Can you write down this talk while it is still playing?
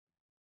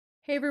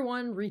Hey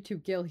everyone,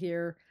 Ritu Gill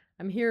here.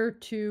 I'm here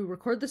to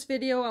record this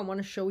video. I want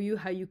to show you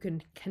how you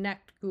can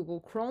connect Google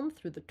Chrome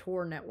through the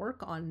Tor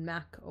network on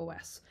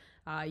macOS.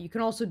 You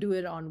can also do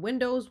it on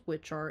Windows,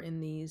 which are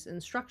in these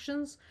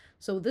instructions.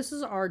 So this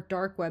is our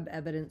dark web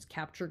evidence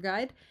capture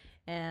guide.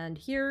 And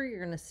here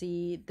you're going to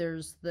see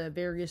there's the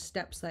various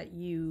steps that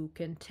you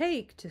can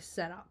take to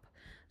set up.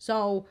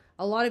 So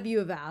a lot of you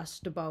have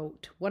asked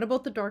about, what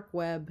about the dark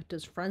web?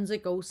 Does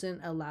Forensic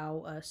OSINT allow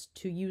us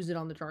to use it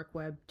on the dark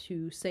web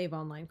to save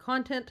online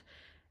content?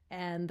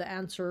 And the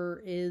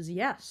answer is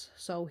yes.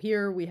 So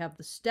here we have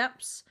the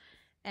steps.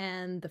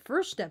 And the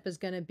first step is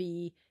going to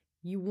be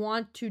you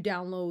want to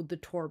download the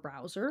Tor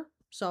browser.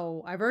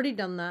 So I've already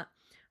done that.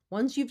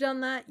 Once you've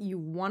done that, you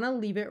want to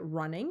leave it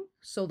running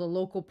so the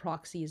local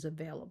proxy is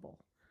available.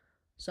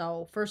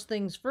 So first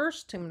things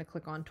first, I'm going to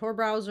click on Tor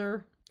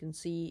Browser. You can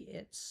see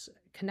it's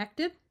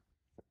connected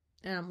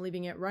and I'm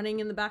leaving it running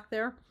in the back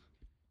there.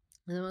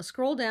 And I'm going to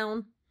scroll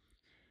down.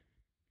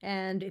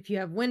 And if you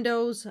have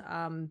Windows,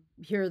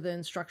 here are the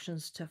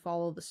instructions to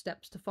follow, the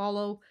steps to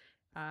follow.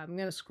 I'm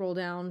going to scroll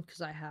down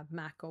because I have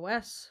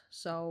macOS.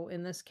 So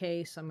in this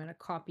case, I'm going to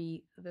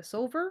copy this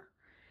over.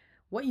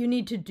 What you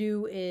need to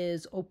do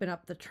is open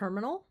up the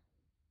terminal.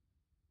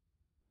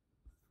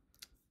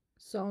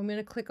 So I'm going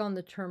to click on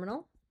the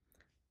terminal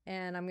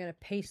and I'm going to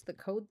paste the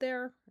code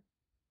there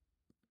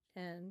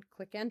and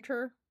click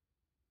enter.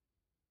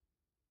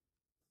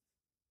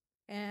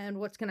 And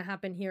what's going to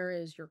happen here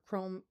is your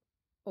Chrome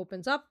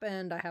opens up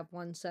and I have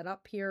one set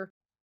up here.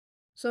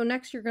 So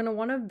next you're going to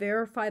want to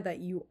verify that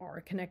you are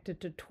connected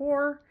to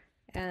Tor.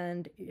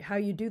 And how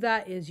you do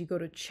that is you go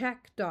to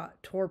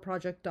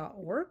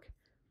check.torproject.org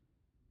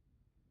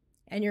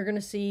and you're going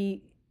to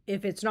see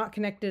if it's not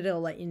connected, it'll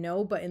let you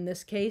know. But in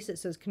this case, it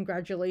says,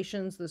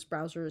 congratulations, this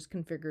browser is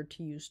configured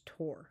to use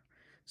Tor.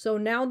 So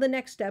now the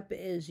next step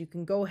is you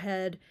can go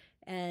ahead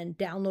and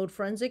download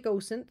Forensic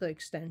OSINT, the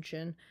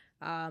extension.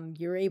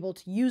 You're able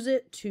to use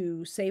it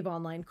to save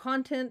online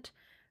content.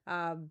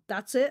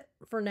 That's it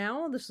for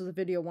now. This is a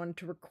video I wanted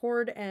to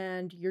record,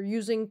 and you're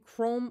using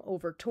Chrome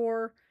over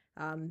Tor.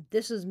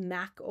 This is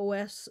Mac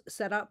OS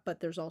setup,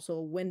 but there's also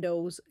a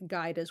Windows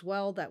guide as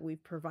well that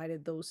we've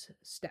provided those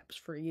steps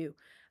for you.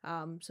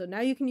 So now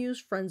you can use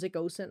Forensic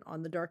OSINT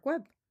on the dark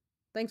web.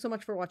 Thanks so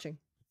much for watching.